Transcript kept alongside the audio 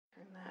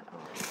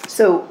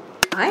So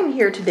I'm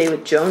here today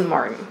with Joan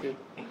Martin.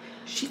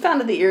 She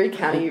founded the Erie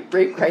County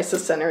Rape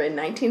Crisis Center in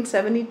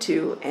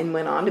 1972 and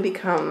went on to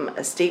become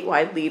a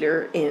statewide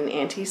leader in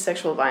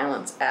anti-sexual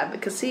violence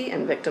advocacy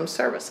and victim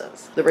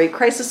services. The Rape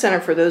Crisis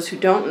Center, for those who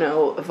don't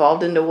know,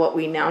 evolved into what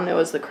we now know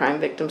as the Crime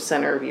Victim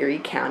Center of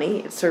Erie County.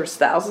 It serves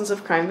thousands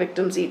of crime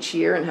victims each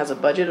year and has a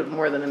budget of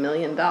more than $1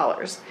 million.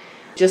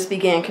 Just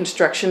began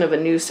construction of a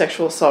new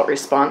sexual assault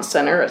response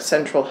center, a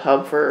central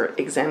hub for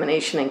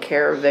examination and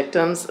care of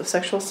victims of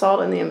sexual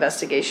assault and the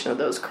investigation of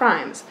those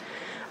crimes.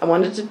 I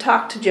wanted to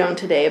talk to Joan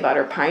today about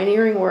her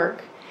pioneering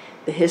work,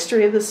 the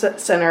history of the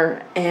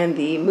center and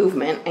the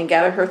movement, and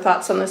gather her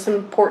thoughts on this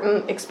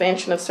important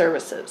expansion of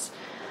services.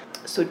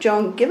 So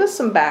Joan, give us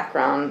some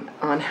background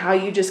on how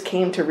you just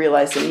came to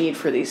realize the need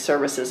for these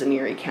services in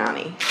Erie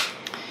County.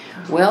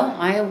 Well,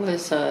 I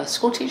was a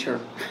school teacher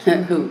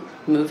who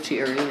moved to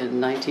Erie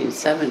in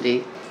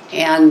 1970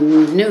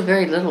 and knew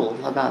very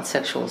little about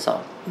sexual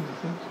assault.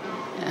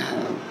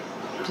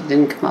 It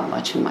didn't come up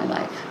much in my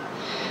life.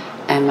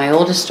 And my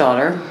oldest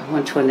daughter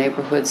went to a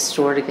neighborhood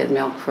store to get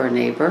milk for a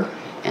neighbor,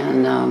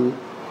 and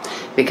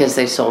because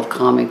they sold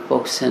comic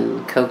books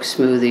and Coke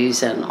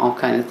smoothies and all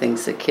kind of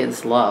things that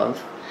kids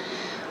love,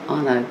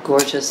 on a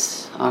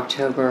gorgeous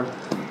October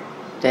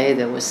day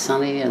that was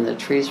sunny and the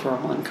trees were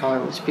all in color.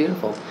 It was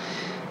beautiful.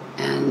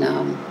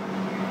 And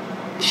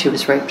she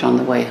was raped on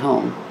the way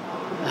home.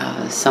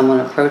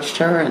 Someone approached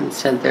her and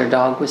said their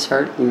dog was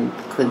hurt and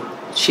could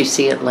she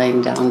see it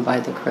laying down by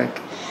the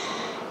creek.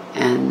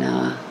 And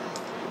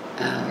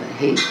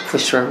he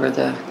pushed her over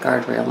the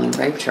guardrail and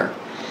raped her.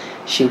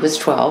 She was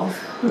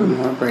 12,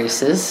 wore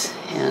braces,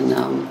 and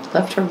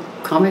left her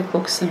comic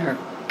books and her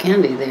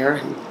candy there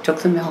and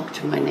took the milk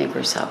to my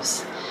neighbor's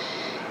house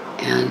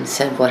and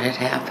said what had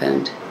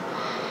happened.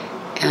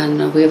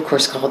 And we, of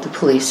course, called the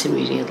police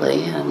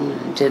immediately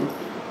and did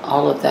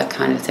all of that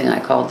kind of thing.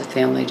 I called the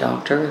family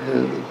doctor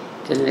who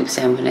did an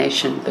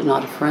examination, but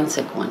not a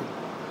forensic one,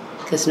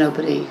 because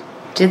nobody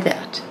did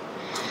that.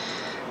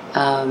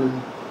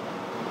 And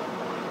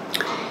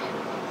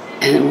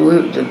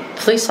the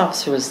police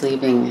officer was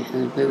leaving,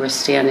 and we were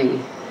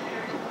standing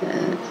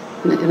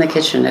in the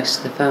kitchen next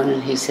to the phone,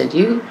 and he said,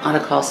 "You ought to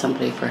call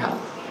somebody for help."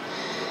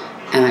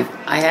 And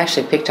I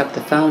actually picked up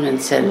the phone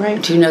and said,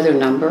 "Right. Do you know their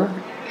number?"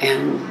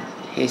 And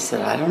he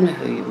said, "I don't know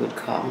who you would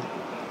call."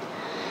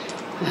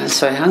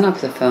 So I hung up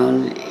the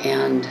phone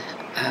and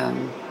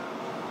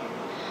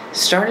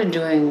started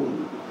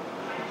doing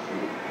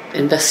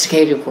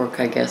investigative work,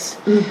 I guess.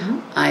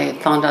 I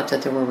found out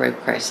that there were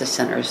rape crisis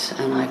centers,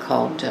 and I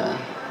called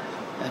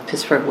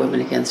Pittsburgh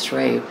Women Against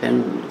Rape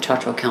and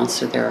talked to a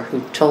counselor there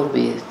who told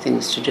me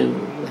things to do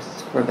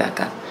with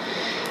Rebecca.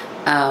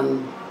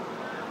 And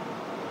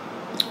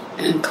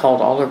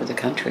called all over the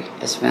country,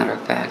 as a matter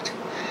of fact.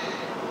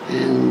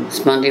 And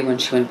it's Monday when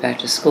she went back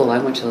to school. I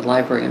went to the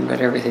library and read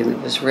everything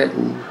that was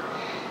written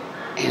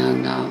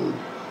and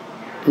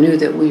knew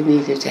that we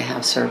needed to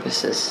have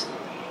services.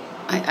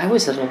 I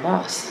was at a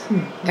loss.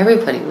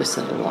 Everybody was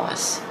at a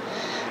loss.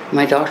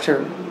 My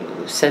doctor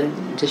said,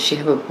 "Does she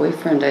have a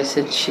boyfriend?" I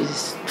said,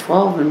 "She's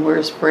 12 and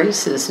wears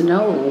braces."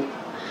 No.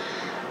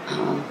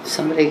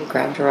 Somebody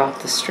grabbed her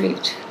off the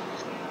street.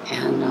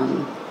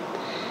 And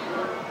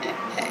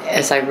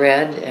as I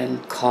read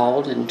and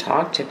called and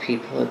talked to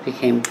people, it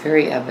became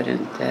very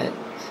evident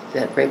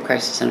that rape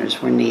crisis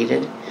centers were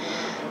needed.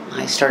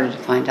 I started to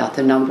find out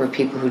the number of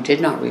people who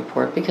did not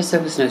report because there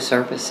was no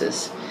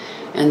services.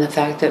 And the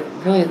fact that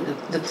really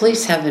the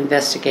police have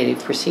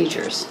investigative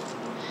procedures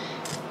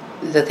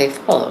that they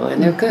follow,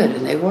 and they're good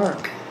and they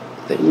work.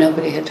 But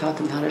nobody had taught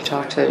them how to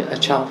talk to a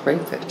child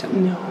rape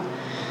victim. No.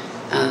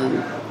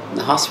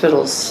 The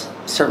hospitals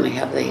certainly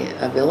have the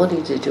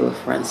ability to do a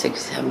forensic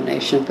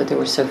examination, but there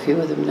were so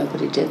few of them,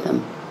 nobody did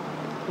them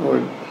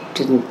or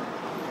didn't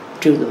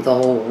do the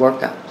whole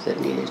workup that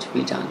needed to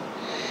be done.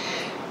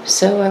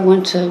 So I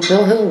went to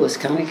Bill Hill, was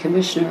county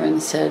commissioner,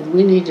 and said,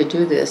 "We need to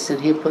do this,"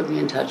 and he put me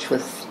in touch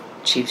with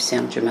Chief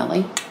Sam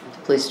Gemelli at the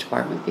police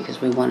department because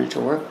we wanted to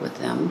work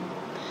with them.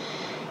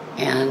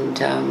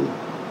 And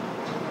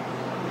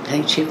I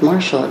think Chief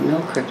Marshall at Mill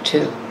Creek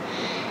too.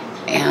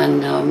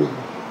 And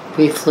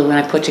we flew, and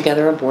I put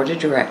together a board of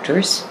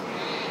directors.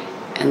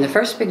 And the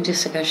first big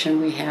discussion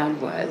we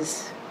had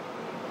was,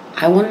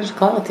 I wanted to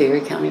call it the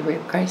Erie County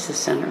Rape Crisis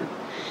Center.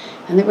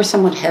 And they were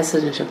somewhat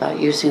hesitant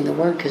about using the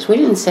word because we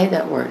didn't say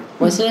that word.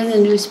 Was it in the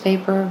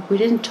newspaper? We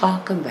didn't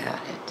talk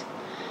about it.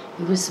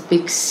 It was a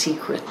big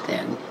secret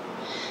then.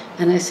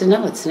 And I said,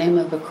 no, it's the name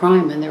of a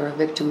crime and they're a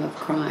victim of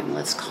crime.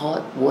 Let's call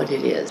it what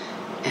it is.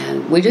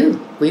 And we do.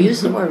 We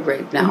use the word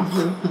rape now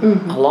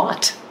a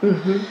lot.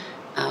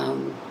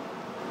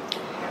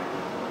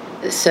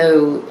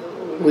 So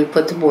we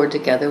put the board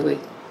together, we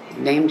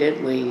named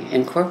it, we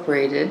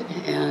incorporated,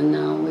 and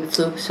we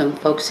flew some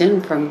folks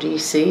in from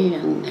D.C.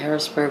 and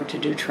Harrisburg to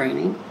do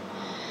training.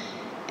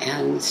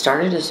 And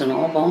started as an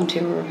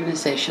all-volunteer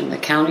organization. The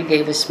county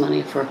gave us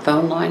money for a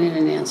phone line and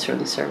an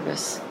answering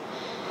service.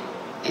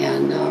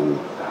 And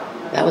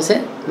that was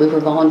it. We were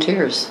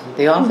volunteers.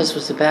 The office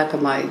was the back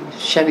of my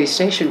Chevy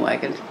station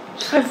wagon.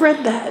 I've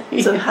read that.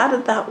 So how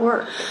did that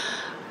work?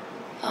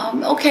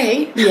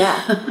 Okay.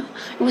 Yeah.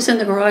 It was in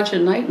the garage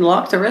at night and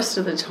locked the rest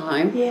of the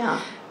time. Yeah.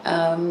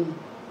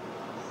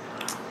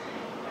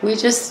 We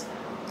just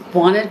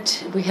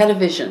we had a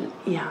vision.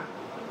 Yeah.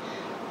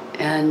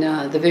 And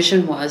the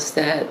vision was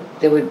that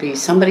there would be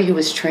somebody who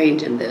was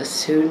trained in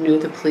this, who knew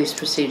the police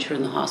procedure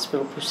and the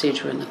hospital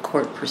procedure and the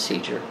court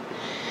procedure.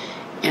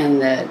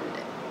 And that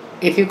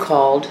if you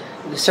called,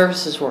 the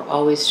services were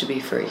always to be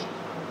free.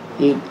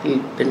 You'd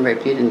been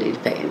raped, you didn't need to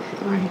pay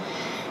anything. Right.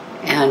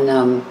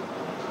 And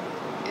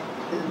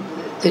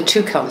the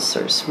two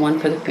counselors, one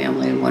for the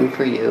family and one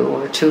for you,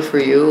 or two for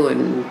you,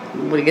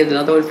 and we get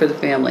another one for the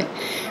family.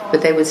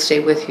 But they would stay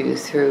with you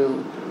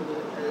through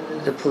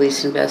the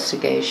police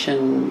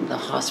investigation, the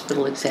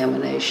hospital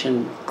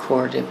examination,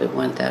 court if it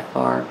went that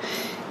far,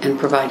 and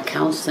provide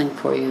counseling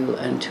for you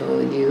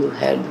until you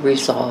had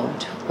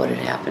resolved what had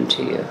happened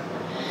to you.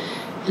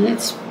 And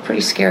it's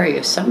pretty scary.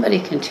 If somebody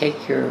can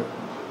take your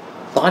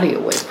body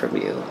away from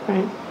you,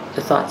 right,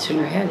 the thoughts in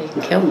your head, he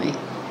can kill me.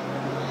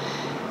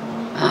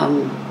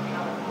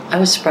 I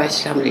was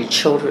surprised at how many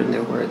children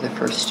there were the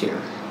first year.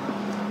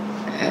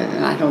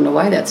 And I don't know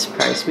why that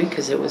surprised me,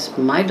 because it was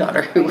my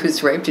daughter who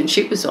was raped and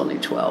she was only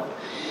 12.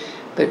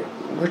 But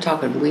we're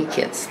talking wee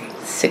kids,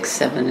 6,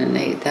 7, and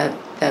 8.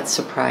 That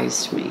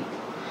surprised me.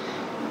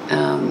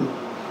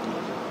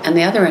 And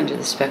the other end of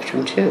the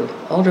spectrum too,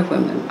 older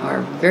women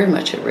are very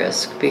much at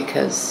risk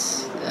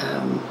because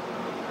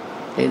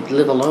they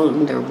live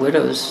alone. They're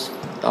widows.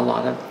 A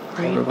lot of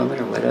older women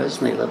are widows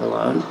and they live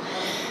alone.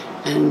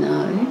 And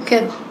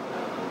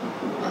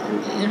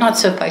you're not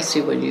so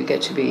feisty when you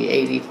get to be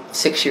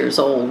 86 years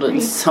old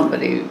and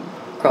somebody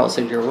crawls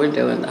in your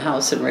window in the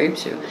house and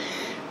rapes you.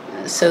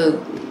 So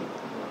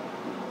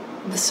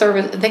the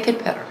service, they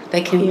get better.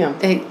 They can,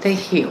 they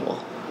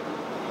heal.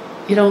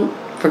 You don't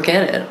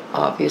forget it,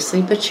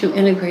 obviously, but you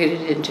integrate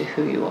it into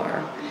who you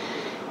are,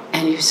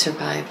 and you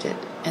survived it.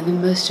 And the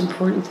most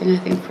important thing, I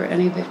think, for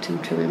any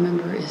victim to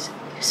remember is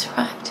you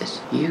survived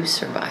it. You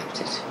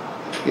survived it.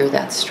 You're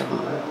that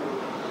strong.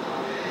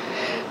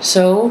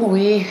 So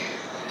we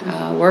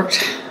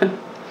worked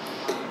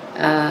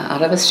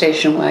out of a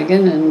station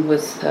wagon and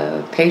with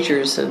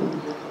pagers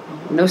and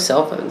no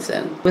cell phones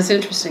then. It was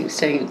interesting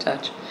staying in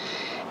touch.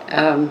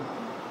 And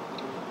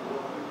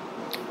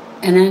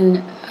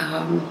then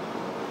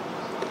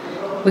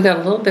we got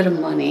a little bit of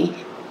money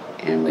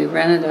and we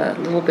rented a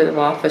little bit of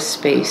office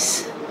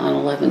space on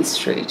 11th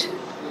Street.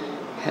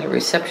 Had a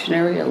reception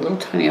area, a little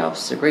tiny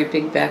office, a great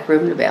big back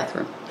room and a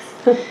bathroom.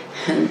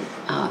 And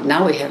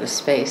now we had a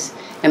space.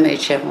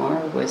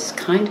 MHMR was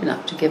kind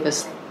enough to give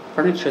us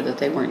furniture that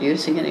they weren't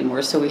using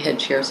anymore, so we had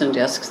chairs and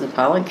desks and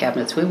filing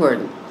cabinets. We were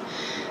in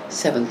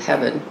seventh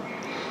heaven.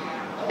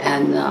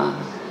 And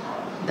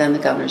then the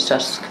Governor's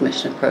Justice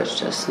Commission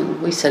approached us,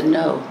 and we said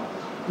no.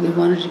 We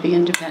wanted to be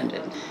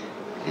independent.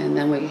 And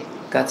then we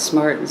got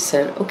smart and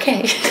said,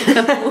 okay,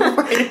 we'll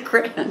write a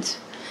grant.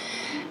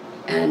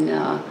 And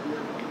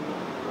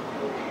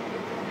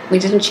we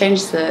didn't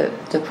change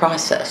the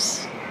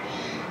process.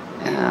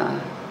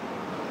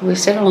 We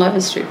stayed on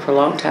 11th Street for a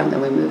long time, then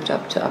we moved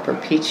up to Upper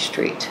Peach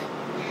Street.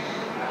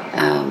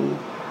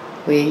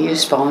 We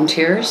used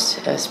volunteers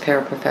as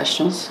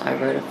paraprofessionals. I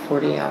wrote a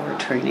 40-hour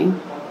training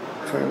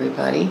for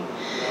everybody.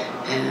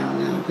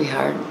 And we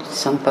hired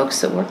some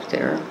folks that worked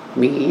there,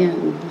 me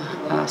and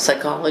a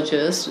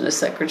psychologist and a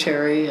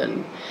secretary,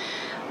 and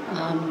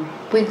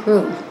we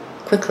grew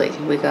quickly.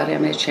 We got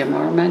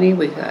MHMR money,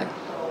 we got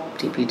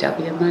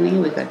DPW money,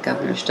 we got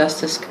Governor's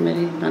Justice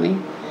Committee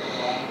money,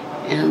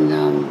 and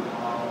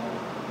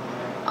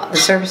the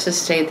services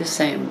stayed the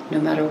same. No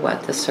matter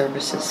what, the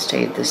services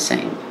stayed the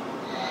same.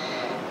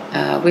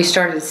 We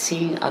started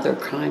seeing other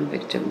crime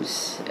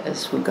victims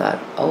as we got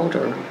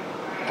older.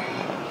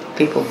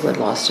 People who had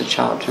lost a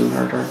child to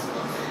murder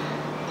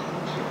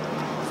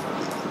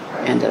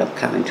ended up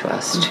coming to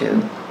us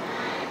too.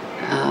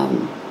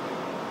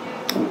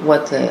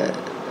 What the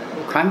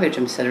crime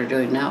victims that are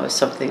doing now is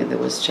something that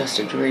was just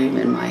a dream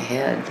in my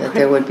head, that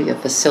there would be a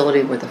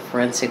facility where the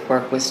forensic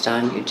work was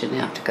done. You didn't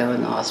have to go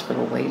in the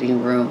hospital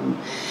waiting room.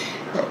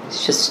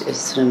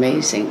 It's an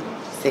amazing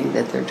thing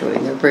that they're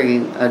doing. They're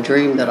bringing a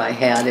dream that I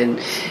had in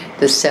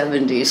the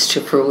 70s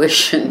to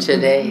fruition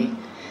today.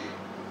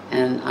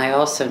 And I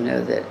also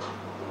know that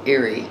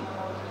Erie,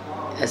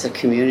 as a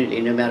community,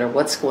 no matter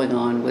what's going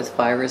on with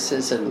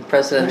viruses and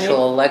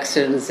presidential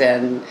elections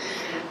and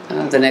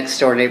the next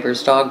door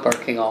neighbor's dog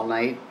barking all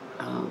night,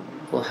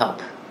 will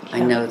help. Yeah. I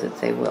know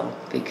that they will,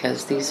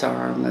 because these are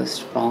our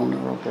most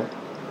vulnerable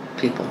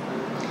people.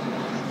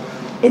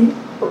 And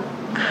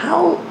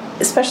how,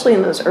 especially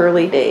in those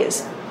early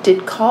days,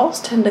 did calls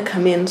tend to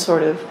come in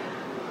sort of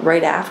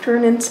right after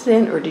an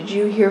incident, or did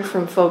you hear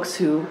from folks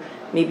who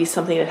maybe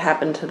something had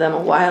happened to them a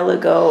while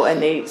ago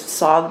and they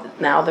saw that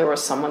now there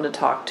was someone to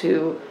talk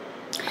to?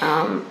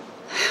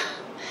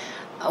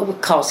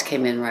 Calls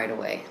came in right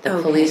away. The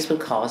police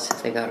would call us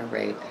if they got a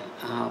rape.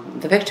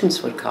 The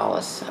victims would call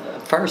us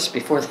first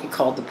before they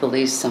called the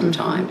police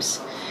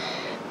sometimes.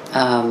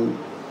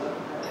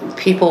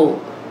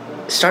 People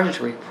started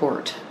to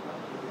report,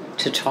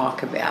 to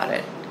talk about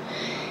it.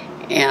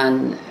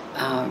 And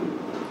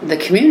the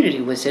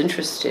community was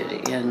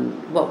interested in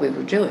what we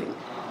were doing.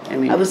 I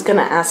mean, I was going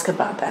to ask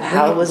about that.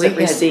 How was it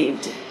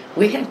received?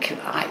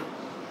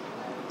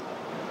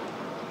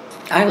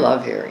 I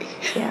love Erie.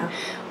 Yeah.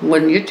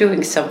 When you're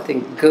doing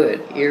something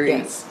good, Erie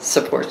Yes.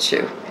 supports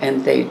you,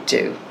 and they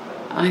do.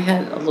 I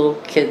had a little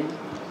kid.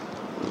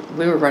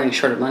 We were running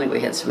short of money.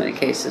 We had so many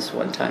cases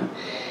one time.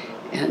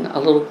 And a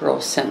little girl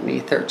sent me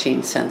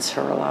 13 cents,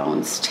 her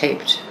allowance,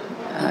 taped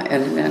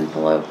in an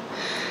envelope.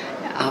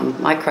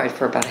 I cried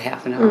for about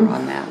half an hour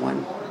on that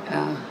one.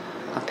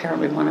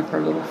 Apparently one of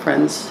her little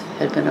friends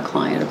had been a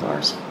client of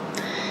ours.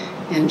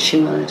 And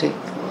she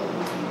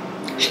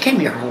gave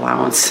me her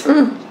allowance.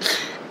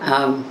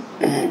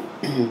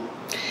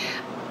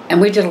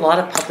 And we did a lot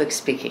of public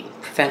speaking,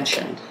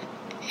 prevention,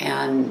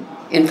 and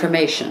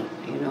information.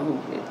 You know,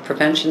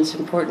 prevention's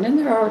important, and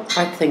there are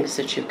things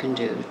that you can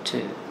do to.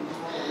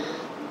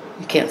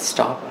 You can't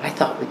stop. I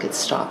thought we could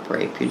stop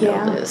rape. You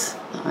know this.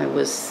 I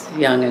was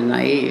young and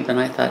naive, and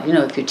I thought, you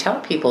know, if you tell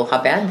people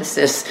how bad this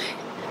is,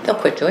 they'll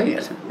quit doing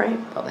it. Right.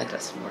 Well, that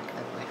doesn't work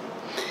that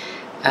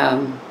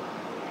way.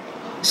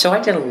 So I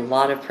did a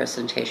lot of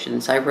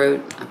presentations. I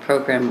wrote a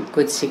program,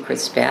 Good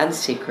Secrets, Bad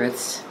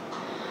Secrets.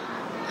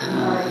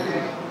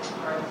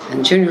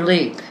 And Junior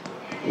League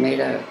made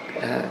a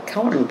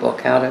coloring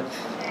book out of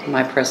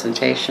my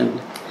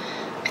presentation.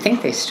 I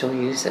think they still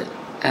use it.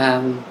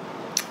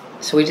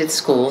 So we did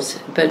schools,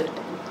 but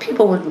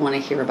people would want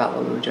to hear about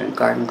what we were doing,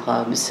 garden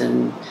clubs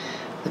and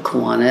the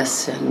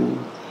Kiwanis, and,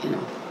 you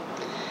know.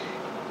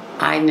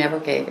 I never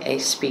gave a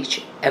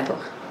speech ever.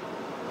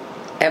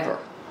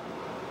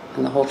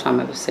 And the whole time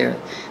I was there,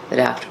 that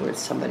afterwards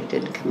somebody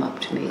didn't come up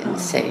to me and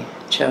say,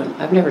 Joan,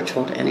 I've never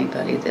told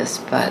anybody this,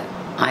 but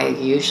I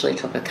usually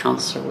took a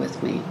counselor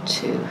with me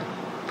to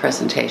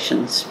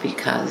presentations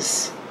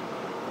because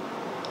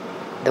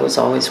there was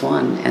always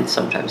one and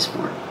sometimes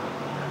more.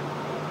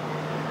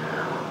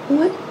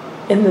 What,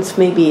 and this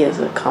maybe is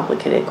a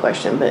complicated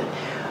question, but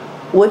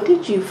what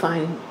did you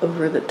find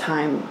over the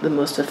time the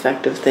most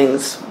effective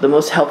things, the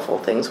most helpful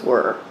things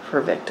were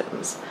for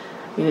victims?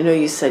 I mean, I know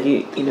you said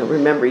you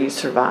remember you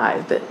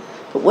survived, but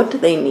what do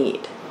they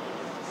need?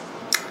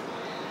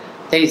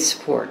 They need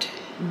support.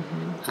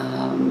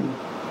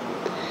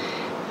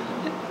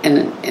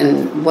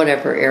 In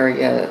whatever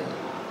area,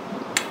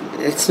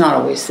 it's not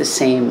always the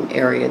same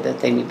area that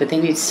they need, but they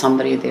need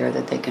somebody there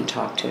that they can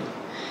talk to.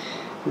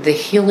 The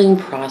healing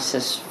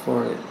process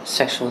for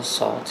sexual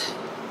assault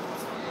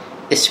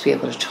is to be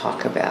able to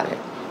talk about it.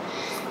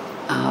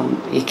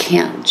 You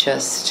can't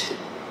just,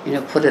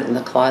 put it in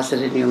the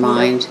closet in your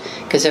mind,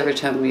 because every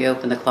time you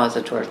open the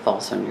closet door, it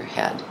falls on your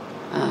head.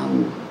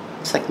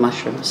 It's like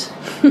mushrooms.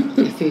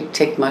 If you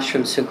take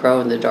mushrooms who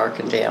grow in the dark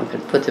and damp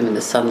and put them in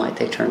the sunlight,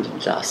 they turn to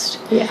dust.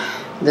 Yeah.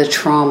 The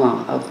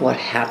trauma of what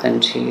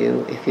happened to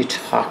you, if you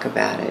talk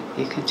about it,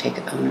 you can take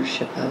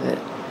ownership of it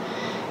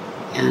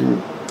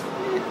and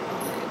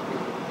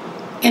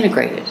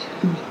integrate it.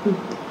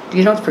 Mm-hmm.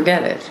 You don't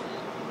forget it.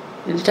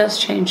 It does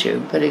change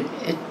you, but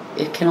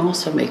it can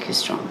also make you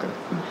stronger.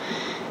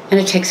 Mm-hmm. And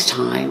it takes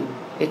time.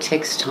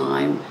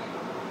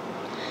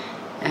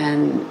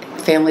 And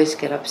families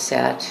get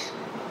upset.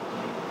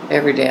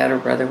 Every dad or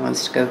brother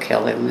wants to go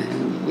kill him,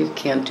 and you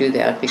can't do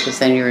that because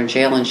then you're in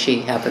jail and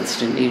she happens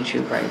to need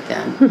you right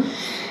then.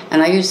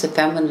 And I use the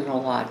feminine a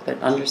lot, but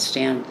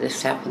understand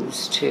this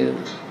happens to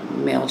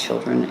male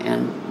children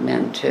and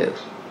men too.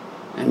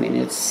 I mean,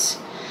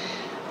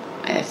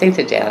 I think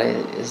the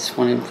data is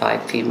 1 in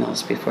 5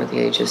 females before the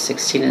age of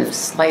 16, and it's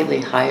slightly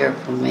higher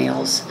for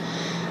males.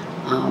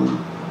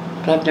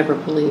 But I've never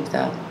believed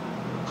that.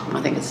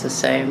 I think it's the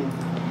same.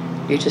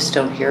 You just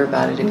don't hear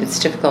about it. If it's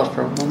difficult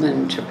for a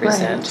woman to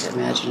present, right.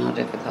 Imagine how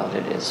difficult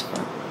it is for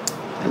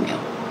a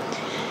male.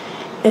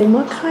 And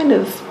what kind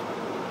of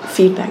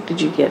feedback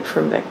did you get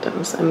from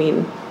victims? I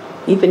mean,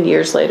 even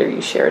years later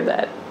you shared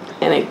that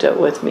anecdote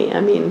with me. I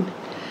mean,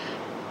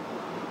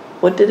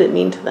 what did it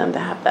mean to them to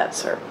have that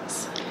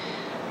service?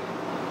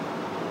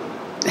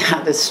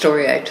 The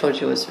story I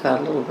told you was about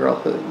a little girl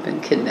who had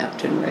been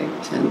kidnapped and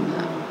raped, and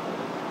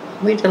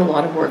we did a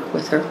lot of work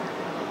with her,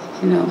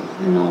 in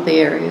all the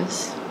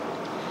areas.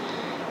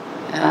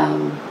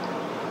 And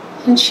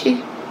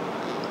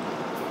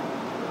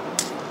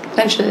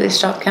eventually they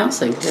stopped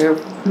counseling.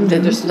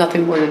 There's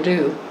nothing more to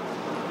do.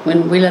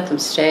 When we let them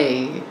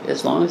stay,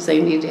 as long as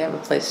they need to have a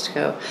place to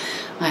go.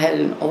 I had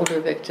an older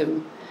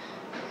victim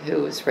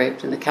who was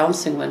raped, and the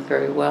counseling went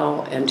very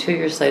well, and 2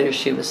 years later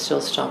she was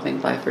still stopping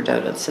by for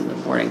donuts in the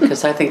morning,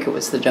 because I think it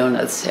was the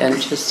donuts, and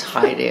just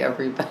hi to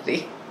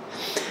everybody.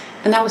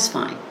 And that was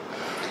fine.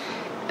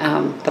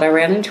 But I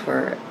ran into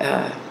her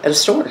at a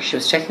store. She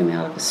was checking me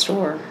out of a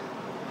store.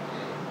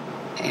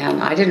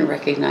 And I didn't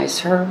recognize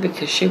her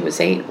because she was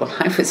 8 when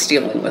I was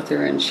dealing with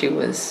her, and she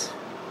was,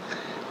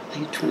 I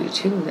think,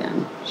 22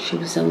 then. She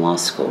was in law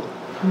school.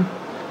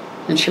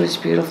 And she was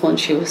beautiful and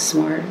she was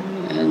smart.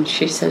 And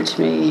she said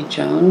to me,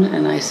 Joan,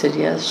 and I said,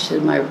 yes. She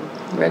said, my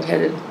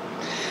redheaded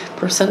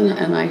person.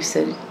 And I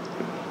said,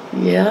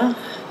 yeah.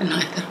 And I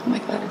thought, oh my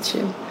God, it's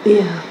you.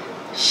 Yeah.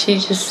 She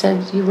just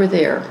said, you were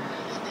there,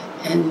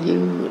 and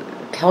you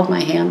held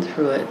my hand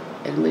through it,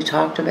 and we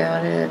talked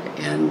about it,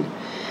 and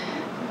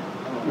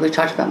we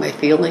talked about my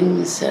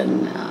feelings,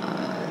 and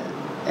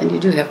you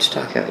do have to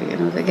talk about it. You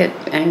know, they get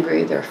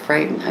angry, they're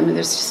frightened. I mean,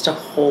 there's just a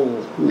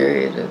whole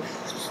myriad of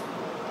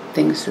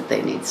things that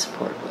they need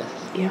support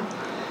with. Yeah.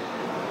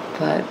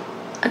 But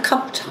a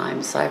couple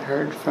times I've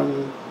heard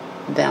from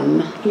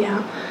them.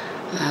 Yeah.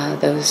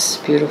 Those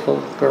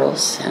beautiful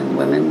girls and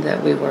women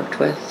that we worked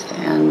with,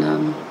 and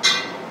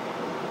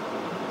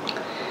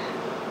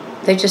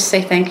they just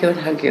say thank you and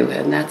hug you,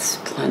 and that's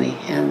plenty,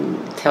 and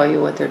tell you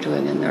what they're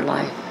doing in their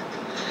life.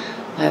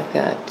 I've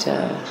got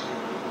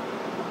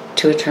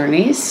 2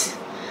 attorneys,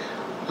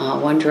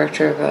 one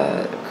director of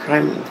a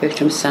crime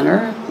victim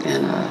center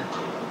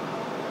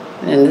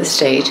in the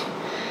state,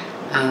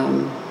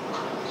 a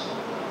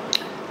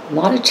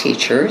lot of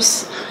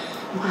teachers.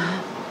 Wow.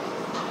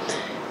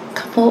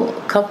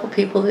 Couple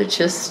people that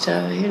just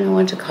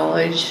went to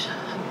college.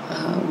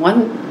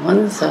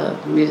 One's a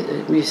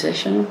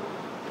musician,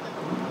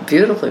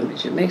 beautifully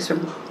makes her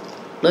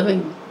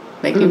living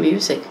making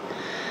music.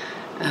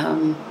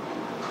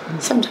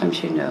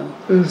 Sometimes you know,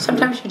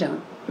 sometimes you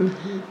don't.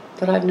 Mm-hmm.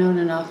 But I've known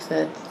enough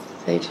that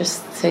they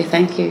just say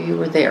thank you. You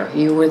were there.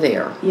 You were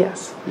there.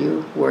 Yes,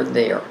 you were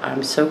there.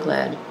 I'm so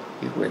glad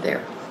you were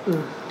there.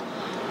 Mm.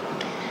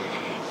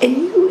 And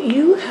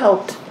you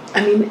helped.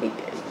 I mean,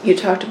 you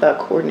talked about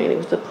coordinating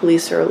with the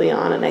police early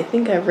on, and I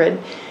think I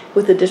read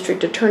with the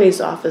district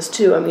attorney's office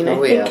too. I mean, I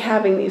think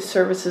having these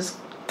services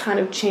kind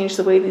of changed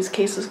the way these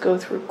cases go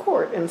through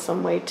court in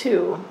some way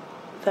too.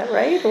 Is that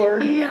right? Or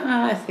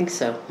yeah, I think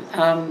so.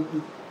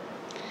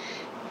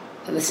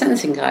 The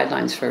sentencing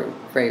guidelines for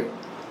rape,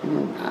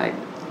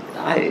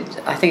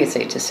 I think it's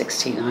 8 to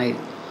 16.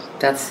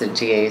 That's the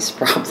DA's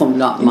problem,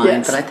 not mine.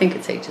 Yes. But I think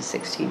it's 8 to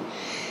 16.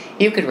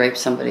 You could rape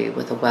somebody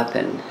with a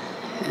weapon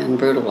and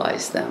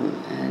brutalize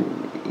them,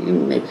 and you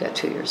maybe got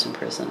 2 years in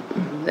prison.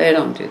 Mm-hmm. They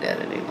don't do that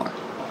anymore.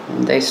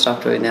 They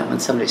stopped doing that when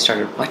somebody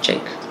started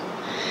watching.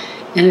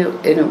 And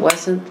it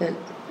wasn't that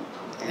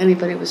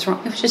anybody was wrong.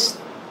 It was just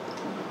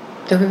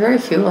there were very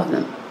few of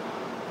them.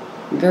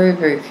 Very,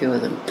 very few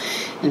of them.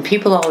 And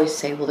people always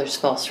say, well, there's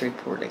false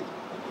reporting.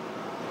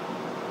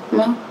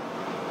 Well,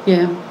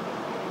 yeah.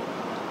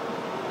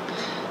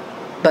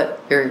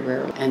 But very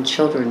rarely. And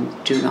children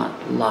do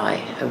not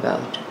lie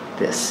about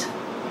this.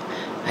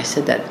 I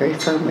said that very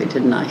firmly,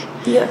 didn't I?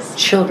 Yes.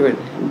 Children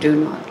do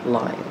not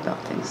lie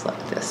about things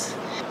like this.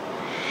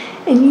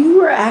 And you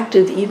were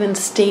active even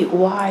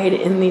statewide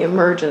in the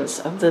emergence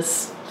of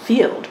this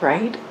field,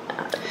 right?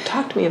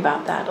 Talk to me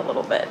about that a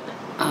little bit.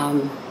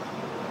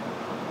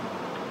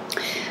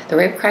 The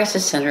rape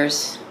crisis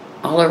centers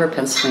all over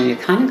Pennsylvania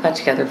kind of got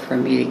together for a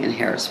meeting in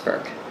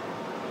Harrisburg.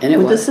 And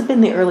would this have been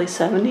the early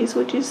 70s,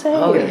 would you say?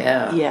 Oh,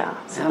 yeah. Yeah.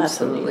 So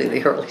absolutely,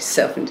 the early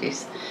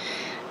 70s.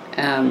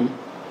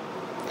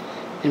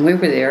 And we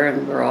were there,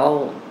 and we're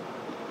all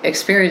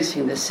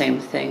experiencing the same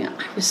thing.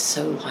 I was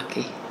so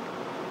lucky.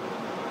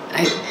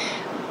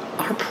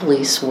 Our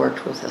police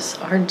worked with us.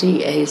 Our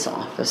DA's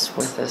office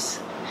with us.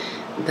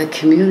 The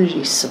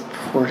community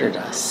supported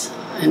us.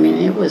 I mean,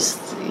 it was,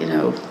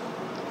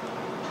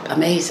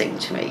 amazing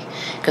to me,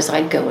 because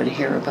I'd go and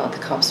hear about the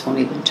cops won't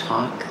even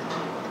talk.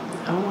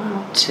 Oh,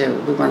 wow.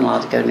 We weren't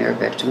allowed to go near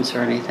victims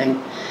or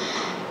anything.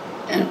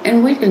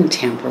 And we didn't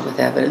tamper with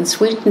evidence.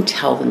 We didn't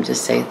tell them to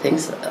say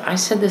things. I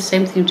said the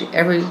same thing to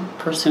every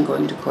person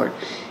going to court.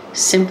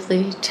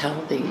 Simply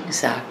tell the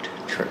exact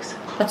truth.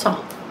 That's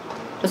all.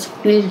 That's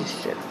what we needed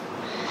to do.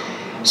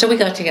 So we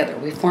got together.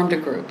 We formed a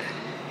group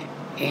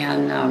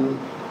and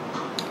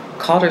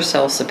called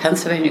ourselves the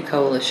Pennsylvania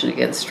Coalition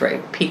Against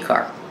Rape,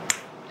 PCAR.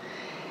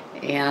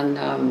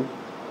 And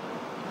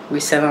we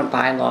set out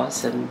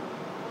bylaws, and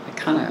I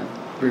kind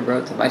of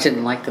rewrote them. I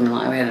didn't like them, and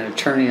I had an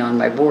attorney on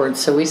my board,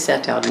 so we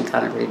sat down and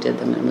kind of redid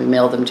them, and we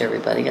mailed them to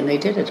everybody, and they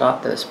did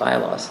adopt those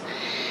bylaws.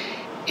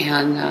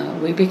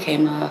 And we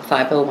became a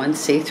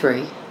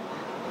 501c3.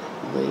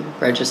 We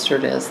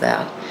registered as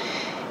that.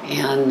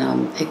 And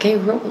it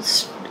gave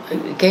rules.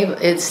 It gave,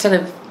 instead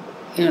of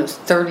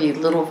 30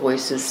 little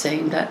voices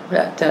saying that,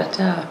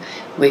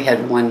 we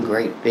had one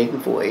great big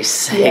voice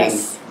saying,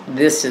 yes,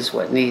 this is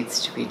what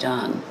needs to be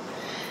done.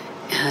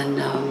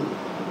 And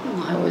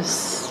I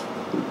was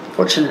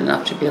fortunate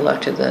enough to be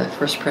elected the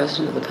first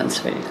president of the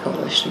Pennsylvania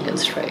Coalition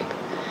Against Rape.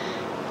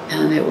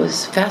 And it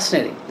was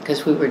fascinating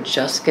because we were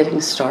just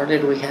getting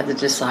started. We had to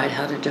decide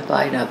how to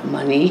divide up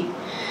money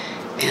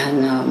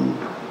and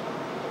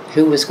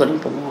who was going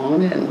to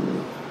belong and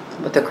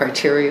what the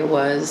criteria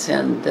was,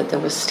 and that there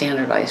was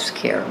standardized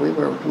care. We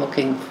were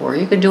looking for,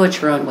 you could do it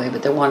your own way,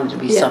 but there wanted to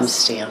be some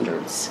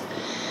standards.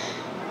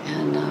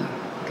 And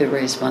we could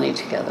raise money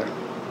together.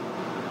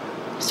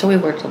 So we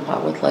worked a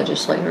lot with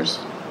legislators.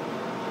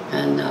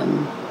 And I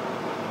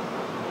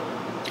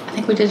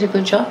think we did a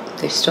good job.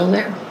 They're still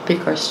there.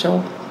 PCAR's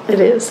still. It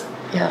is.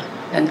 Yeah,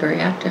 and very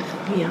active.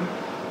 Yeah.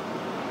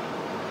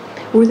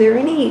 Were there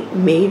any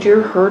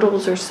major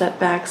hurdles or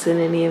setbacks in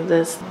any of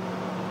this?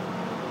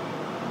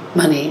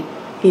 Money.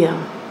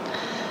 Yeah.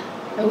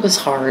 It was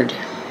hard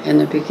in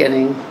the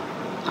beginning.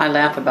 I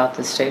laugh about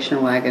the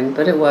station wagon,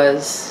 but it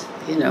was,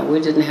 we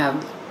didn't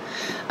have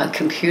a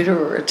computer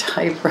or a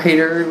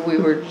typewriter. We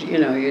were,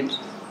 a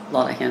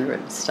lot of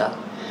handwritten stuff.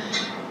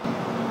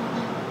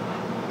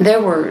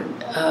 There were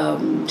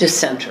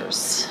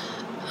dissenters.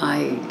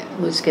 I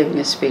was giving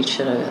a speech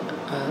at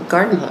a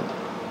garden club,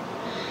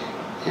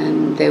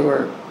 and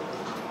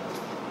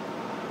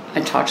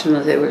I talked to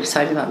them, they were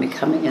excited about me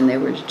coming, and they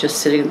were just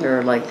sitting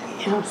there like,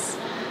 yes.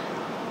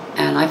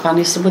 And I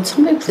finally said, would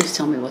somebody please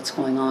tell me what's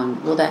going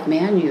on? Well, that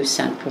man you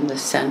sent from the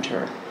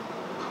center.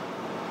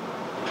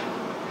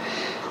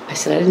 I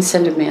said, I didn't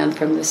send a man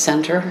from the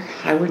center.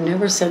 I would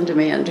never send a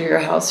man to your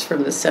house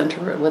from the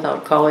center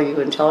without calling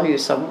you and telling you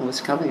someone was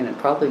coming, and it'd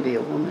probably be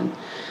a woman.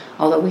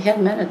 Although we had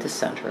men at the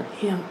center.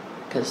 Yeah.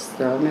 Because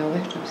there are male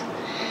victims.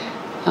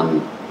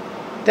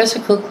 There's a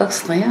Ku Klux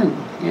Klan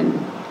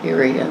in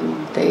Erie,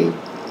 and they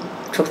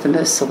took the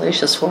most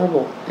salacious,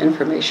 horrible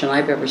information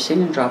I've ever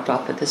seen and dropped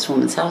off at this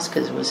woman's house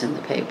because it was in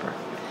the paper.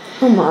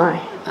 Oh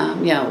my.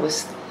 Yeah, it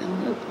was.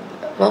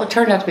 Well, it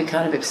turned out to be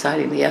kind of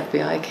exciting. The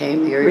FBI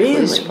came, the Erie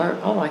Police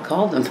Department. Oh, I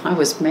called them. I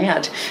was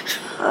mad.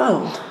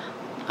 Oh.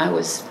 I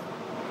was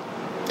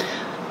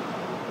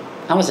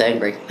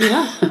angry.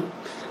 Yeah.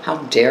 How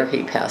dare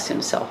he pass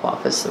himself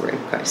off as the Rape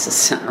Crisis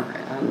Center?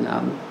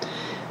 And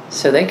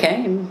so they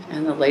came,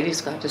 and the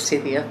ladies got to see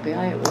the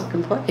FBI at work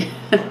and play.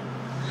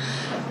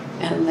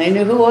 And they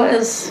knew who it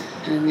was,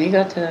 and he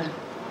got to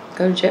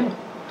go to jail.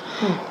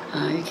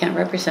 You can't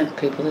represent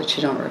people that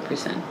you don't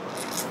represent.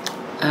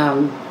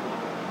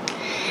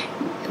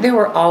 There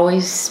were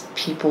always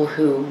people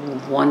who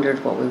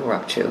wondered what we were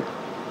up to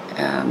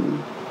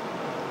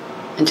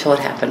until it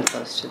happened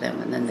close to them,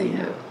 and then they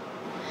knew.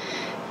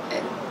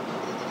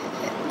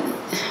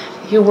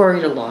 You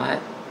worried a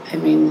lot. I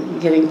mean,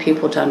 getting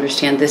people to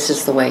understand this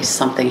is the way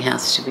something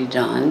has to be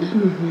done.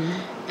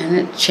 Mm-hmm.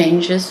 And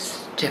change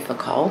is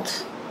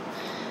difficult.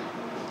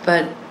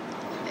 But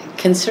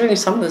considering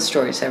some of the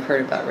stories I've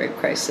heard about rape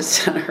crisis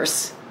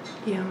centers,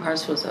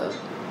 ours was a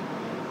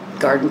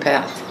garden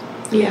path.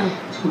 Yeah.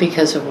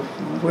 Because of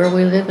where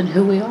we live and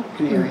who we are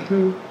in Erie.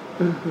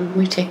 Mm-hmm. Mm-hmm.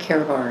 We take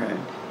care of our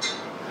own.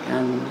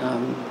 And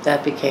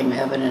that became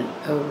evident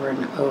over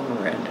and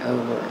over and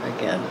over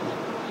again.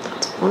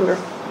 That's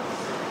wonderful.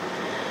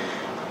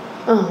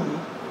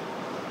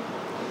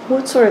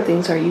 What sort of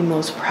things are you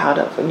most proud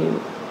of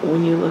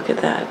when you look at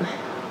that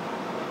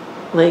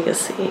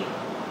legacy?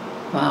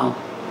 Wow.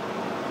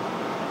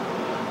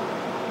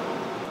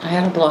 I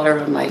had a blotter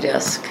on my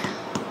desk,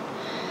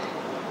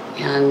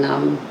 and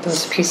there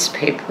was a piece of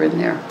paper in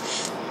there,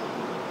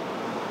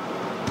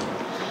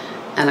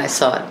 and I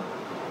saw it.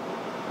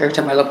 Every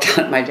time I looked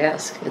down at my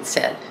desk, it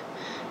said,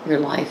 "Your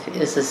life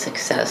is a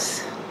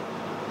success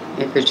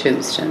if your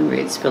tombstone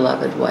reads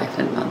beloved wife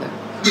and mother."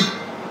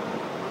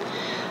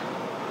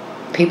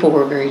 People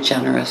were very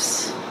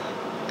generous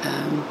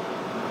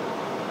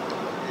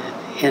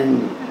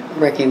in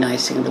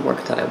recognizing the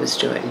work that I was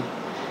doing.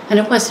 And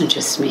it wasn't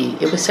just me.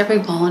 It was every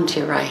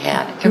volunteer I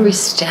had, every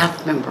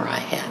staff member I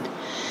had.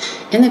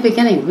 In the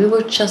beginning, we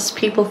were just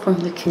people from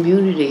the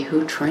community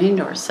who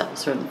trained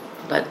ourselves, or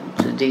let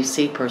the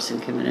DC person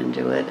come in and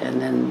do it,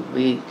 and then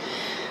we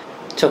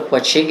took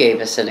what she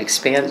gave us and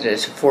expanded it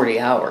to 40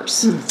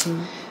 hours.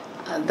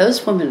 Mm-hmm.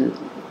 Those women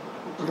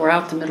were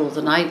out the middle of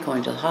the night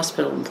going to the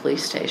hospital and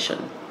police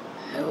station.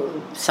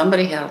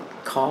 Somebody had a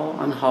call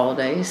on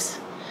holidays.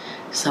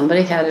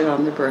 Somebody had it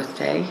on their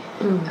birthday.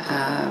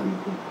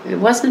 It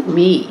wasn't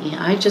me.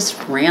 I just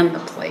ran the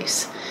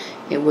place.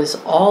 It was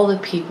all the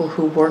people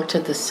who worked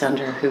at the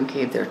center who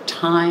gave their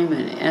time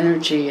and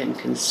energy and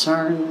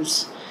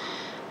concerns.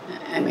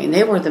 I mean,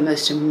 they were the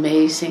most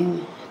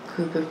amazing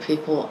group of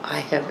people I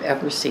have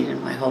ever seen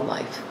in my whole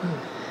life.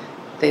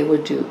 They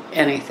would do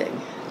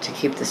anything to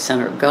keep the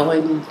center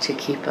going, to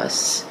keep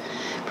us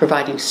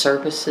providing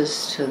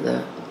services to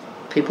the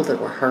people that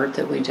were hurt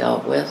that we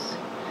dealt with.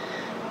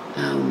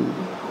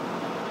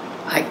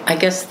 I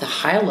guess the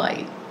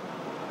highlight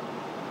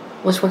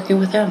was working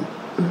with them.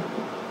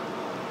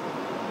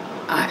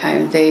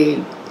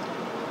 They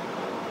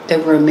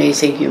were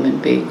amazing human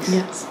beings.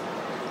 Yes.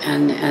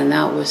 And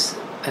that was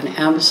an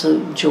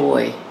absolute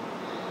joy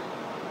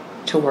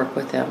to work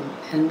with them,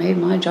 and made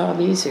my job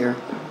easier.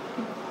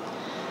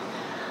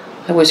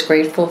 I was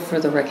grateful for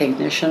the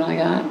recognition I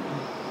got.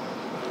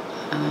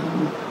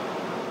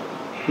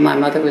 My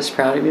mother was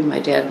proud of me. My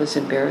dad was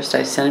embarrassed.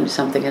 I sent him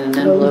something in an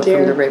envelope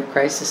from the Rape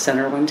Crisis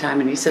Center one time,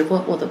 and he said,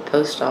 "What will the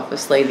post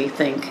office lady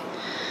think?"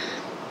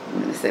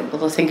 And I said, "Well,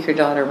 they'll think your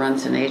daughter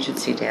runs an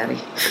agency, Daddy."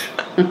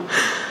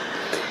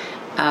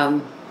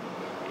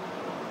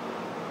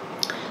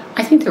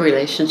 I think the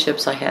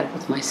relationships I had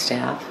with my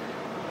staff,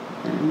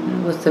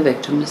 and with the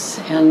victims,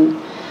 and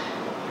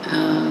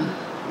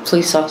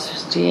police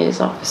officers,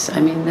 DA's office, I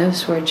mean,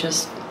 those were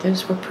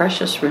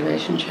precious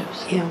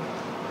relationships. Yeah.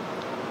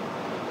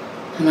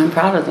 And I'm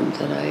proud of them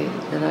that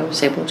I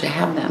was able to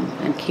have them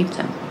and keep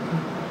them.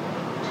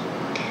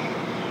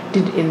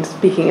 In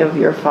speaking of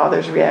your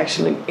father's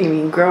reaction, I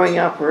mean, growing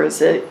up or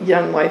as a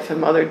young wife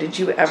and mother, did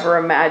you ever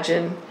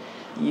imagine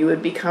you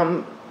would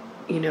become,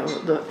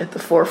 at the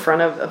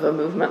forefront of a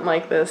movement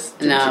like this?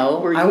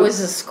 I was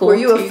a school Were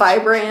you teacher. a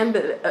firebrand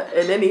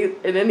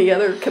in any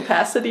other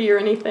capacity or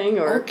anything?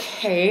 Or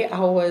Okay, I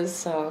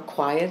was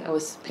quiet. I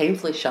was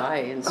painfully shy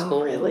in school.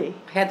 Oh, really?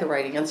 I had the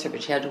right answer,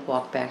 but you had to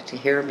walk back to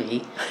hear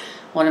me.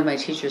 One of my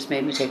teachers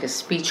made me take a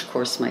speech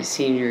course my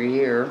senior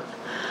year.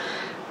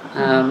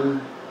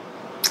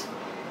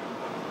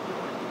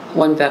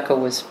 When Becca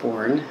was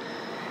born,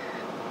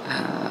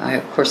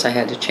 of course I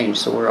had to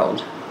change the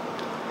world.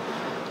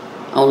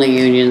 Only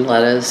union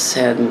lettuce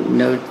and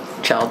no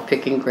child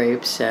picking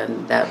grapes,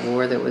 and that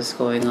war that was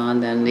going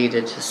on then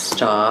needed to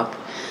stop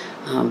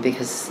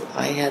because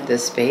I had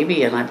this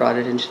baby and I brought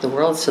it into the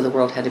world, so the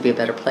world had to be a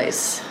better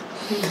place.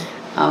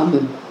 I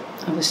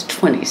was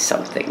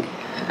 20-something.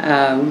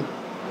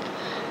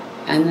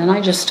 And then I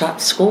just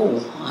stopped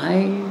school.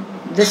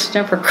 This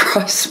never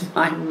crossed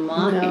my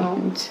mind.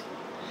 No.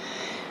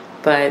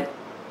 But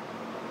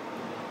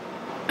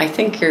I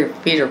think your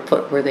feet are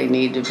put where they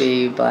need to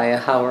be by a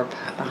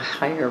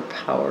higher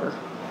power.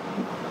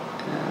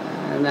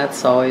 And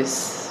that's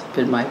always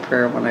been my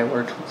prayer when I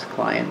worked with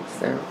clients.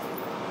 They're,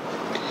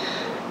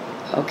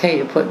 okay,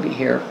 you put me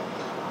here.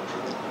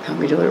 Help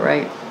me do it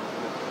right.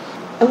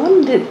 I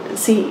wanted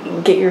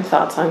to get your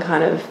thoughts on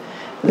kind of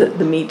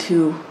the Me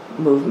Too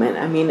movement.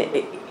 I mean,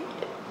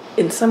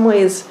 in some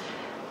ways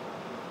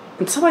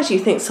you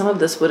think some of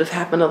this would have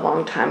happened a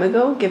long time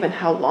ago, given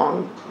how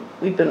long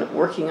we've been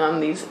working on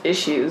these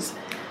issues,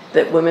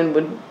 that women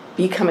would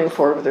be coming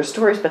forward with their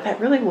stories. But that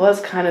really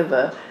was kind of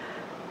a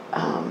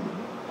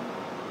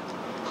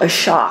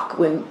shock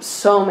when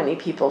so many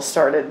people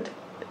started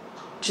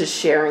just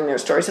sharing their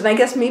stories. And I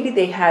guess maybe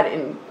they had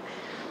in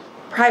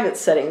private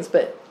settings,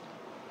 but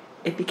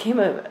it became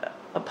a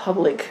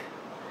public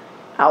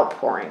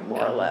outpouring,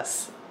 more or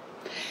less.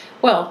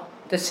 Well,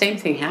 the same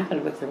thing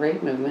happened with the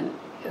rape movement.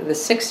 The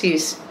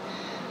 60s,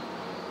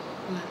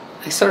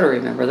 I sort of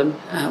remember them.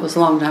 It was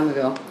a long time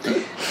ago.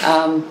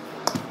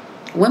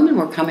 Women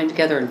were coming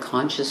together in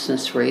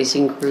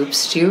consciousness-raising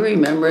groups. Do you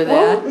remember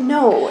that? Well,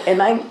 no,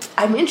 and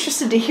I'm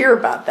interested to hear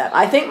about that.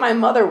 I think my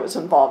mother was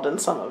involved in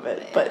some of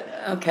it, but...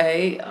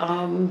 Okay.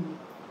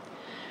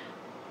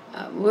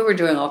 We were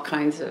doing all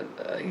kinds of,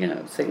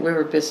 things. We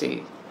were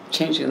busy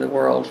changing the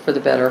world for the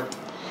better.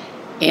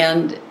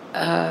 And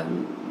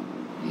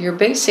your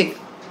basic,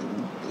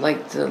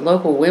 like the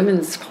local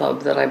women's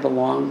club that I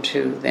belonged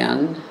to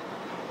then,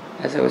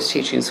 as I was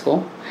teaching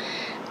school,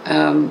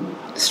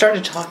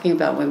 started talking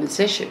about women's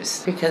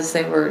issues because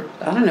they were,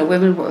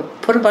 women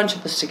put a bunch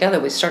of us together.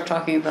 We start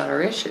talking about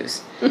our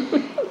issues.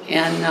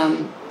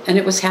 And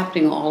it was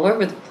happening all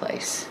over the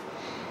place.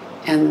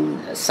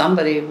 And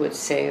somebody would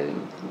say,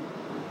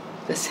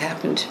 this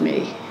happened to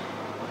me.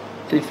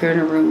 And if you're in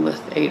a room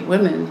with 8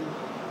 women,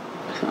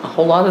 a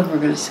whole lot of them are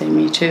going to say,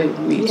 me too,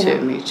 me too,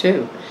 me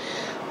too.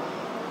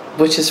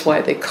 Which is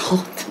why they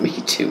call it the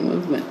Me Too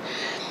movement.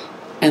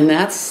 And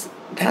that's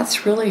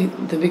really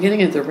the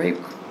beginning of the rape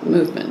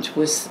movement,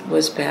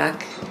 was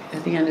back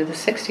at the end of the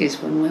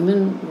 60s when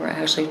women were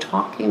actually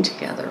talking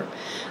together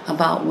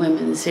about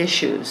women's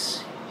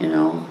issues.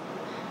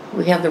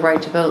 We have the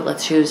right to vote,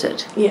 let's use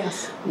it.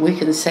 Yes. We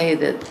can say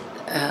that,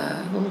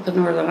 look at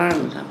Northern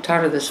Ireland, I'm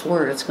tired of this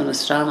war, it's going to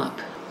stop.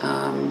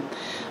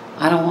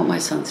 I don't want my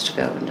sons to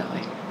go and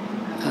die.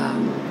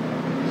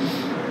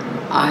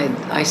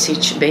 I see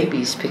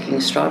babies picking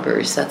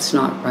strawberries. That's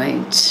not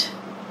right.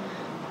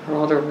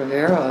 Geraldo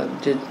Rivera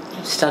did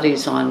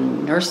studies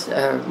on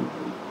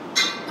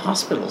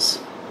hospitals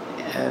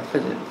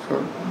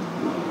for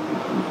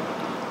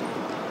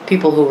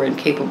people who were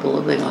incapable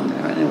of living on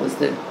there, and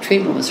the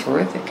treatment was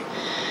horrific.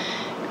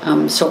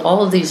 So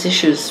all of these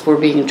issues were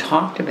being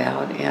talked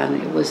about, and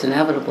it was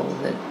inevitable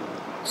that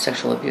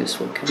sexual abuse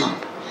would come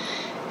up.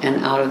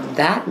 And out of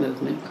that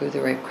movement grew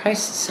the rape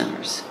crisis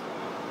centers.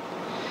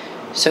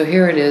 So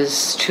here it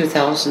is,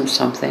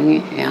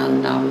 2000-something,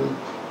 and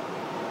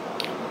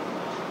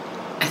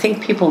I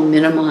think people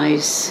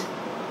minimize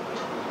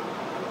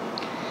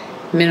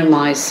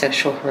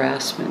sexual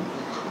harassment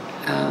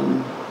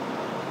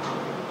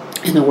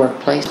in the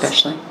workplace,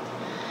 especially.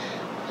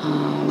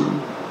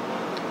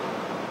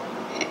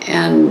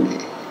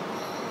 And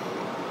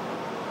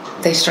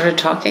they started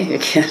talking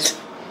again.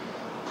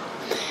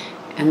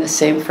 And the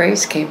same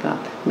phrase came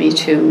up, me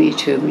too, me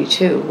too, me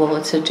too. Well,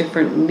 it's a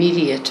different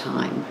media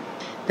time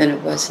than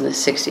it was in the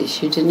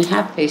 60s. You didn't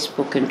have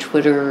Facebook and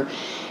Twitter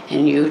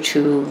and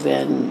YouTube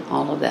and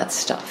all of that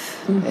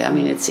stuff. Mm-hmm. I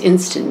mean, it's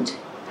instant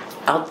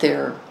out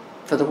there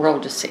for the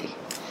world to see.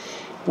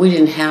 We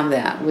didn't have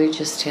that. We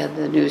just had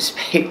the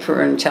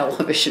newspaper and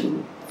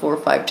television, 4 or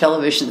 5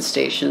 television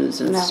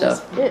stations and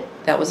stuff.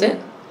 That was it.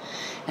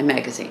 And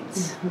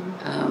magazines.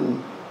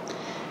 Mm-hmm.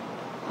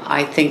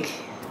 I think,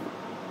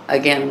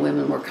 again,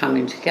 women were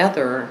coming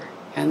together,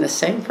 and the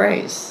same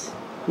phrase,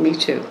 me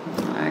too.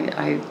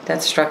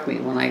 That struck me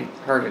when I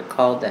heard it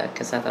called that,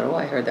 because I thought,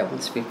 I heard that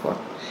once before.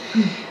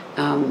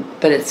 Mm-hmm.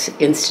 But it's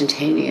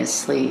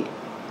instantaneously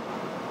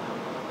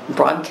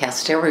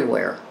broadcast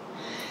everywhere.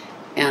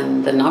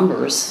 And the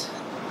numbers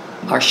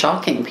are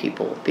shocking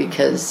people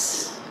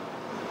because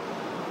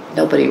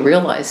nobody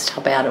realized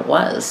how bad it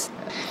was.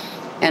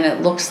 And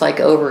it looks like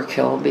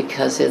overkill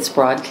because it's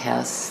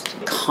broadcast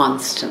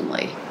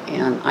constantly.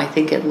 And I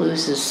think it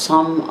loses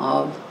some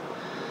of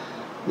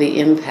the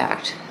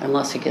impact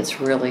unless it gets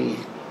really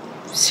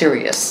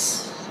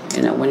serious.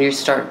 You know, when you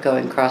start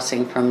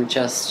crossing from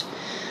just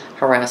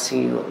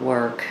harassing you at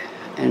work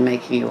and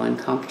making you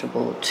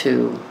uncomfortable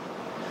to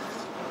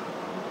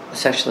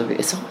sexual abuse.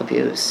 It's all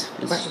abuse.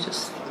 It's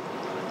just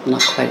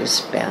not quite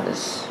as bad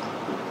as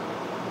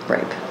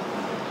rape.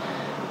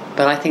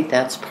 But I think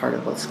that's part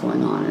of what's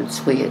going on.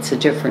 It's a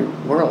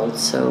different world,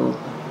 so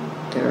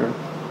they're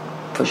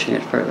pushing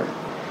it further.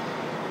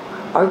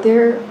 Are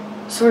there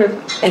sort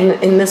of,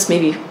 and this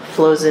maybe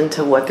flows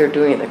into what they're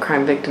doing at the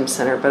Crime Victim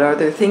Center, but are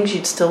there things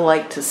you'd still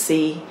like to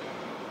see,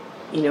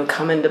 you know,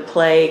 come into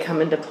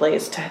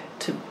place to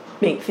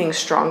make things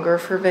stronger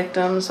for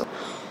victims?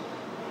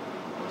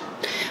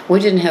 We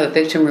didn't have a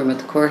victim room at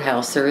the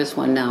courthouse. There is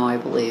one now, I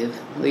believe.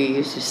 We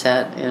used to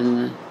sit in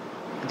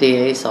the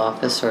DA's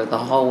office or the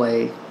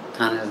hallway,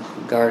 kind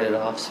of guarded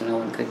off so no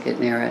one could get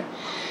near it.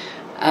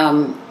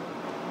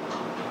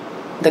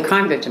 The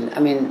crime victim, I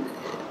mean,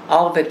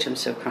 all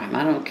victims of crime,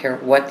 I don't care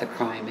what the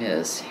crime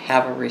is,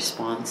 have a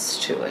response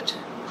to it.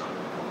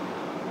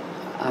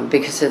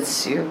 Because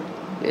it's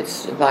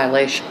a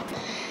violation.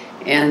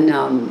 And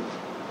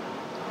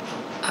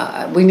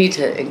we need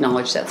to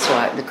acknowledge that. So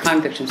the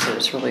Crime Victim Center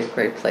is really a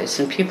great place.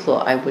 And people,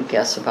 I would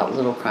guess, about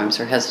little crimes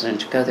are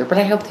hesitant to go there, but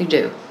I hope they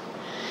do.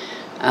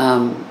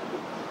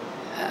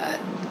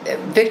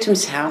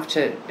 Victims have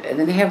to, and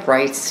they have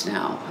rights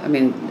now. I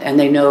mean, and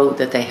they know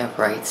that they have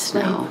rights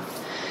now.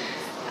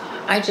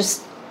 Right.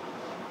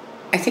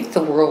 I think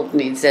the world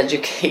needs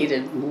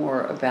educated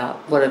more about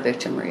what a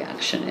victim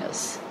reaction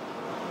is.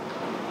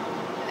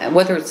 And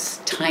whether it's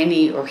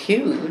tiny or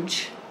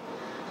huge,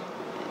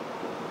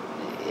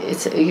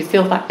 you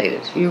feel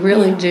violated. You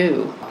really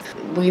do.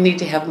 We need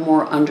to have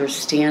more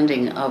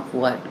understanding of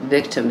what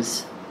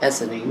victims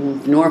as an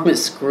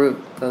enormous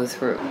group go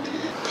through.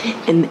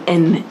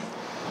 And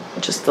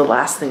just the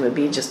last thing would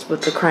be just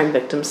with the Crime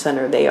Victim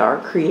Center, they are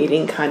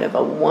creating kind of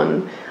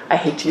I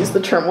hate to use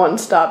the term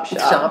one-stop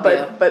shop,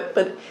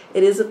 but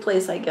it is a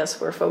place, I guess,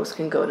 where folks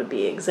can go to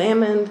be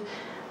examined.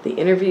 The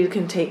interview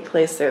can take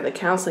place there. The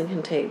counseling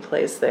can take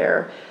place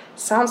there.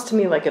 Sounds to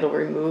me like it'll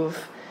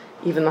remove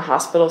even the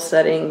hospital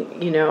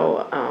setting, you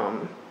know.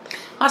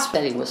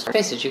 Hospital setting was,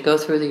 face it, you go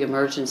through the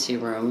emergency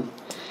room,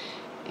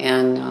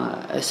 and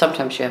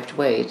sometimes you have to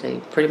wait.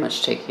 They pretty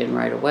much take you in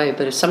right away.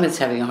 But if someone's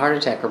having a heart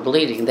attack or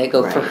bleeding, they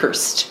go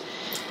first.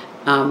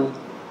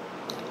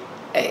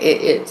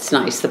 It's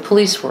nice. The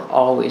police were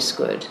always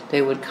good.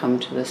 They would come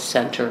to the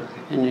center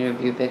and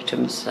interview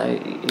victims. I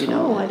didn't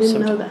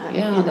know that.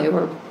 Yeah, they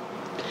were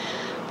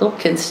little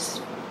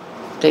kids.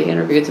 They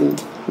interviewed them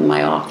in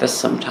my office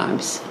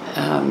sometimes.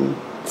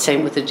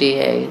 Same with the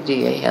DA. The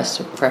DA has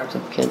to prep the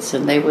kids,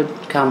 and they would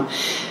come.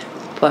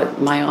 But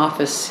my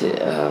office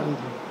on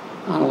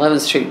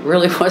 11th Street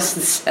really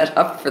wasn't set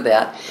up for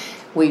that.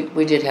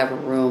 We did have a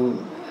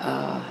room,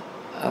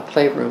 a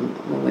playroom,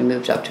 when we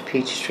moved up to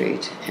Peach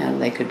Street,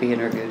 and they could be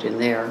interviewed in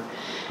there.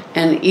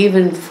 And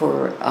even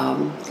for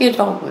the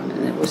adult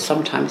women, it was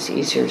sometimes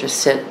easier to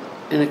sit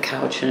in a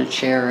couch in a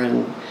chair,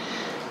 and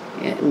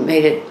it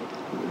made it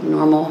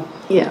normal.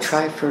 Yes.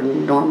 Try for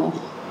normal.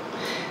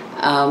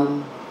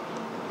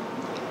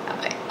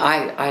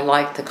 I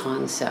like the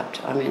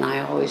concept. I mean, I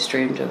always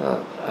dreamed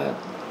of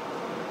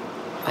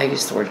I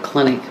use the word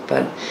clinic,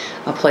 but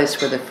a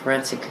place where the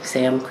forensic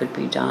exam could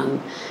be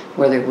done,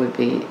 where there would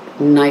be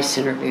nice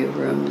interview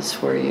rooms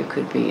where you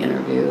could be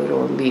interviewed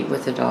or meet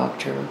with a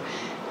doctor.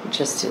 It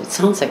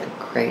sounds like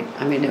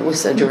it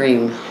was a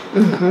dream,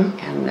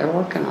 and they're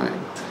working on it.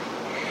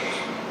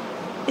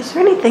 Is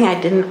there anything I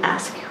didn't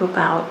ask you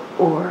about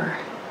or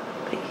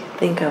that you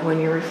think of when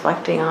you're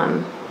reflecting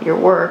on your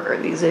work or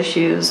these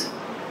issues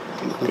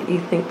that you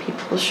think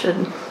people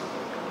should?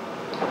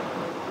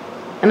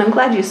 And I'm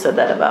glad you said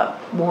that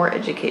about more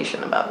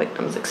education about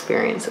victims'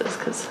 experiences,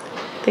 because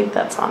I think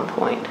that's on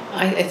point.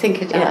 I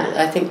think it is.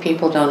 I think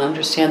people don't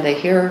understand. They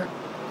hear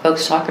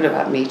folks talking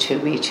about Me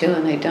Too,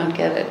 and they don't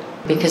get it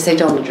because they've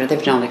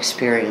not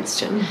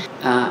experienced it.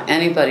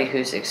 Anybody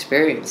who's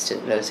experienced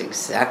it knows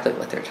exactly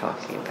what they're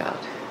talking about.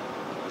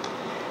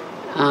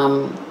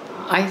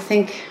 I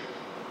think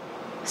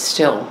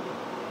still,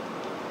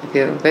 if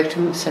you're a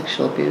victim of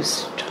sexual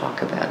abuse,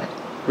 talk about it.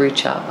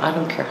 Reach out. I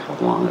don't care how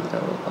long ago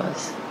it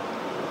was.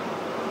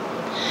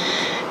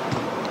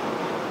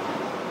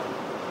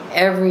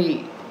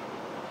 Every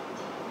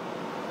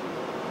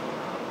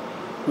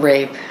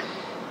rape,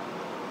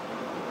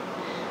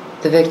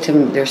 the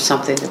victim, there's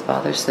something that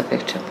bothers the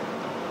victim.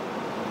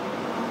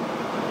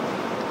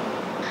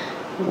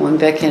 When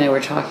Becky and I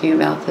were talking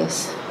about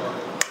this,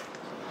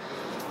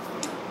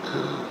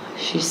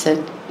 she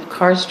said,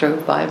 cars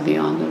drove by me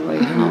on the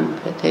way home,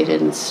 but they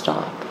didn't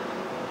stop.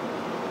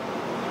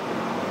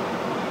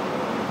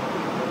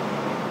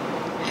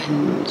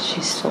 And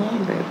she's still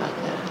angry about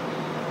that.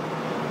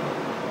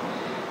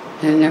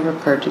 And it never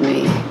occurred to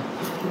me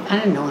I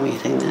didn't know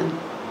anything then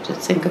to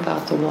think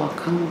about the walk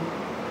home.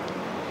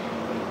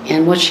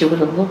 And what she would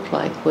have looked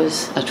like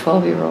was a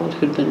 12-year-old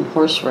who'd been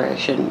horse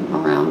racing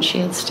around. She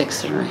had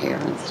sticks in her hair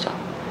and stuff.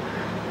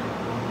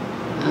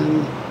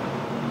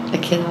 A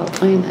kid out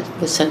playing that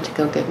was sent to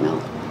go get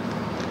milk.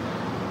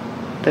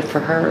 But for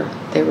her,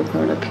 they were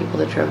grown-up people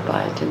that drove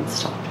by and didn't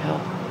stop to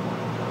help.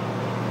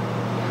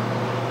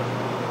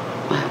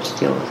 I have to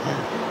deal with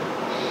that.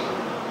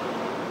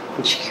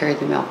 And she carried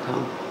the milk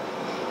home.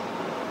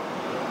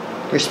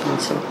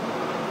 Responsible.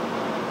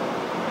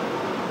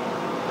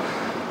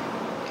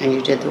 And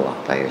you did the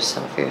walk by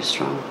yourself. You're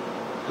strong.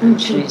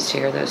 And she needs to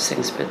hear those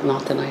things, but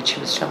not the night she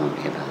was telling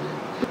me about it.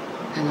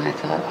 And I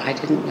thought, I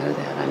didn't know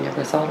that. I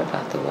never thought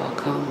about the walk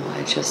home.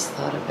 I just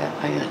thought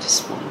about, I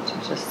just wanted to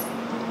just...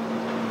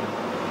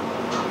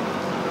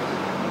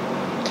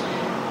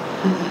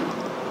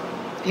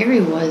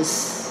 Erie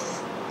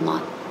was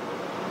not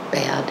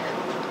bad.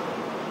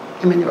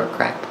 I mean, there were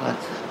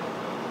crackpots.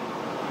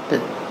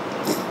 But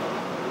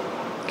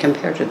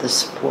compared to the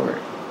support,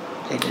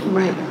 they didn't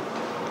matter.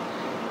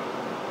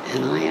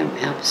 And I am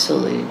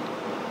absolutely...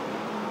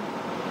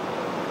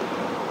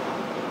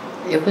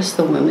 It was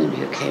the women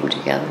who came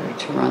together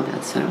to run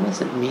that center. It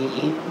wasn't me.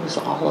 It was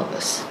all of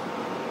us.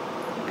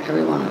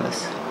 Every one of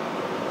us.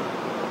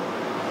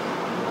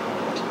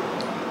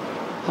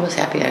 I was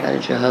happy I got a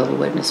Jehovah's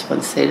Witness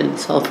once they didn't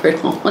celebrate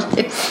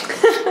holidays.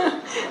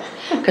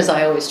 Because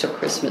I always took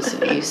Christmas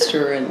and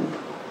Easter, and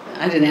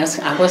I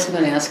wasn't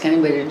going to ask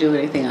anybody to do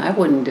anything I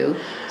wouldn't do,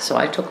 so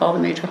I took all the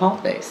major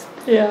holidays.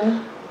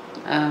 Yeah.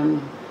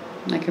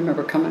 I can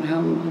remember coming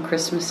home on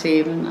Christmas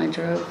Eve, and I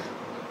drove,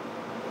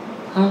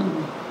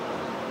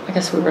 I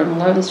guess we were on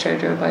 11th Street. I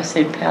drove by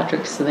St.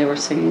 Patrick's, and they were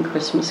singing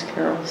Christmas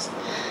carols.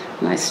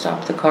 And I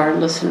stopped the car and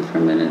listened for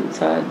a minute and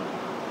thought,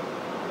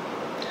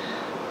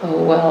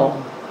 oh,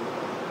 well,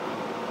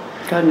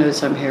 God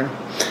knows I'm here.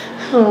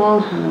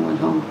 Oh. And I went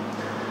home.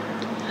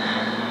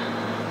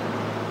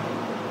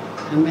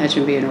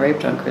 Imagine being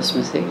raped on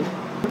Christmas Eve.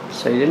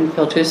 So you didn't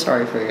feel too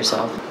sorry for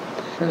yourself.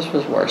 Hers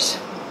was worse.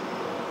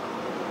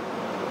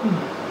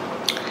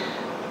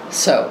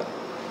 So,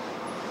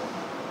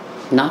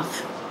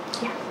 enough.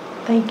 Yeah.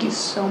 Thank you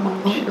so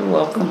much. Oh, you're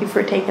welcome. Thank you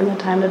for taking the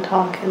time to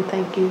talk, and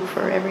thank you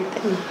for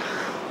everything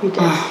you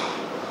did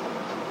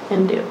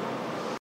and do.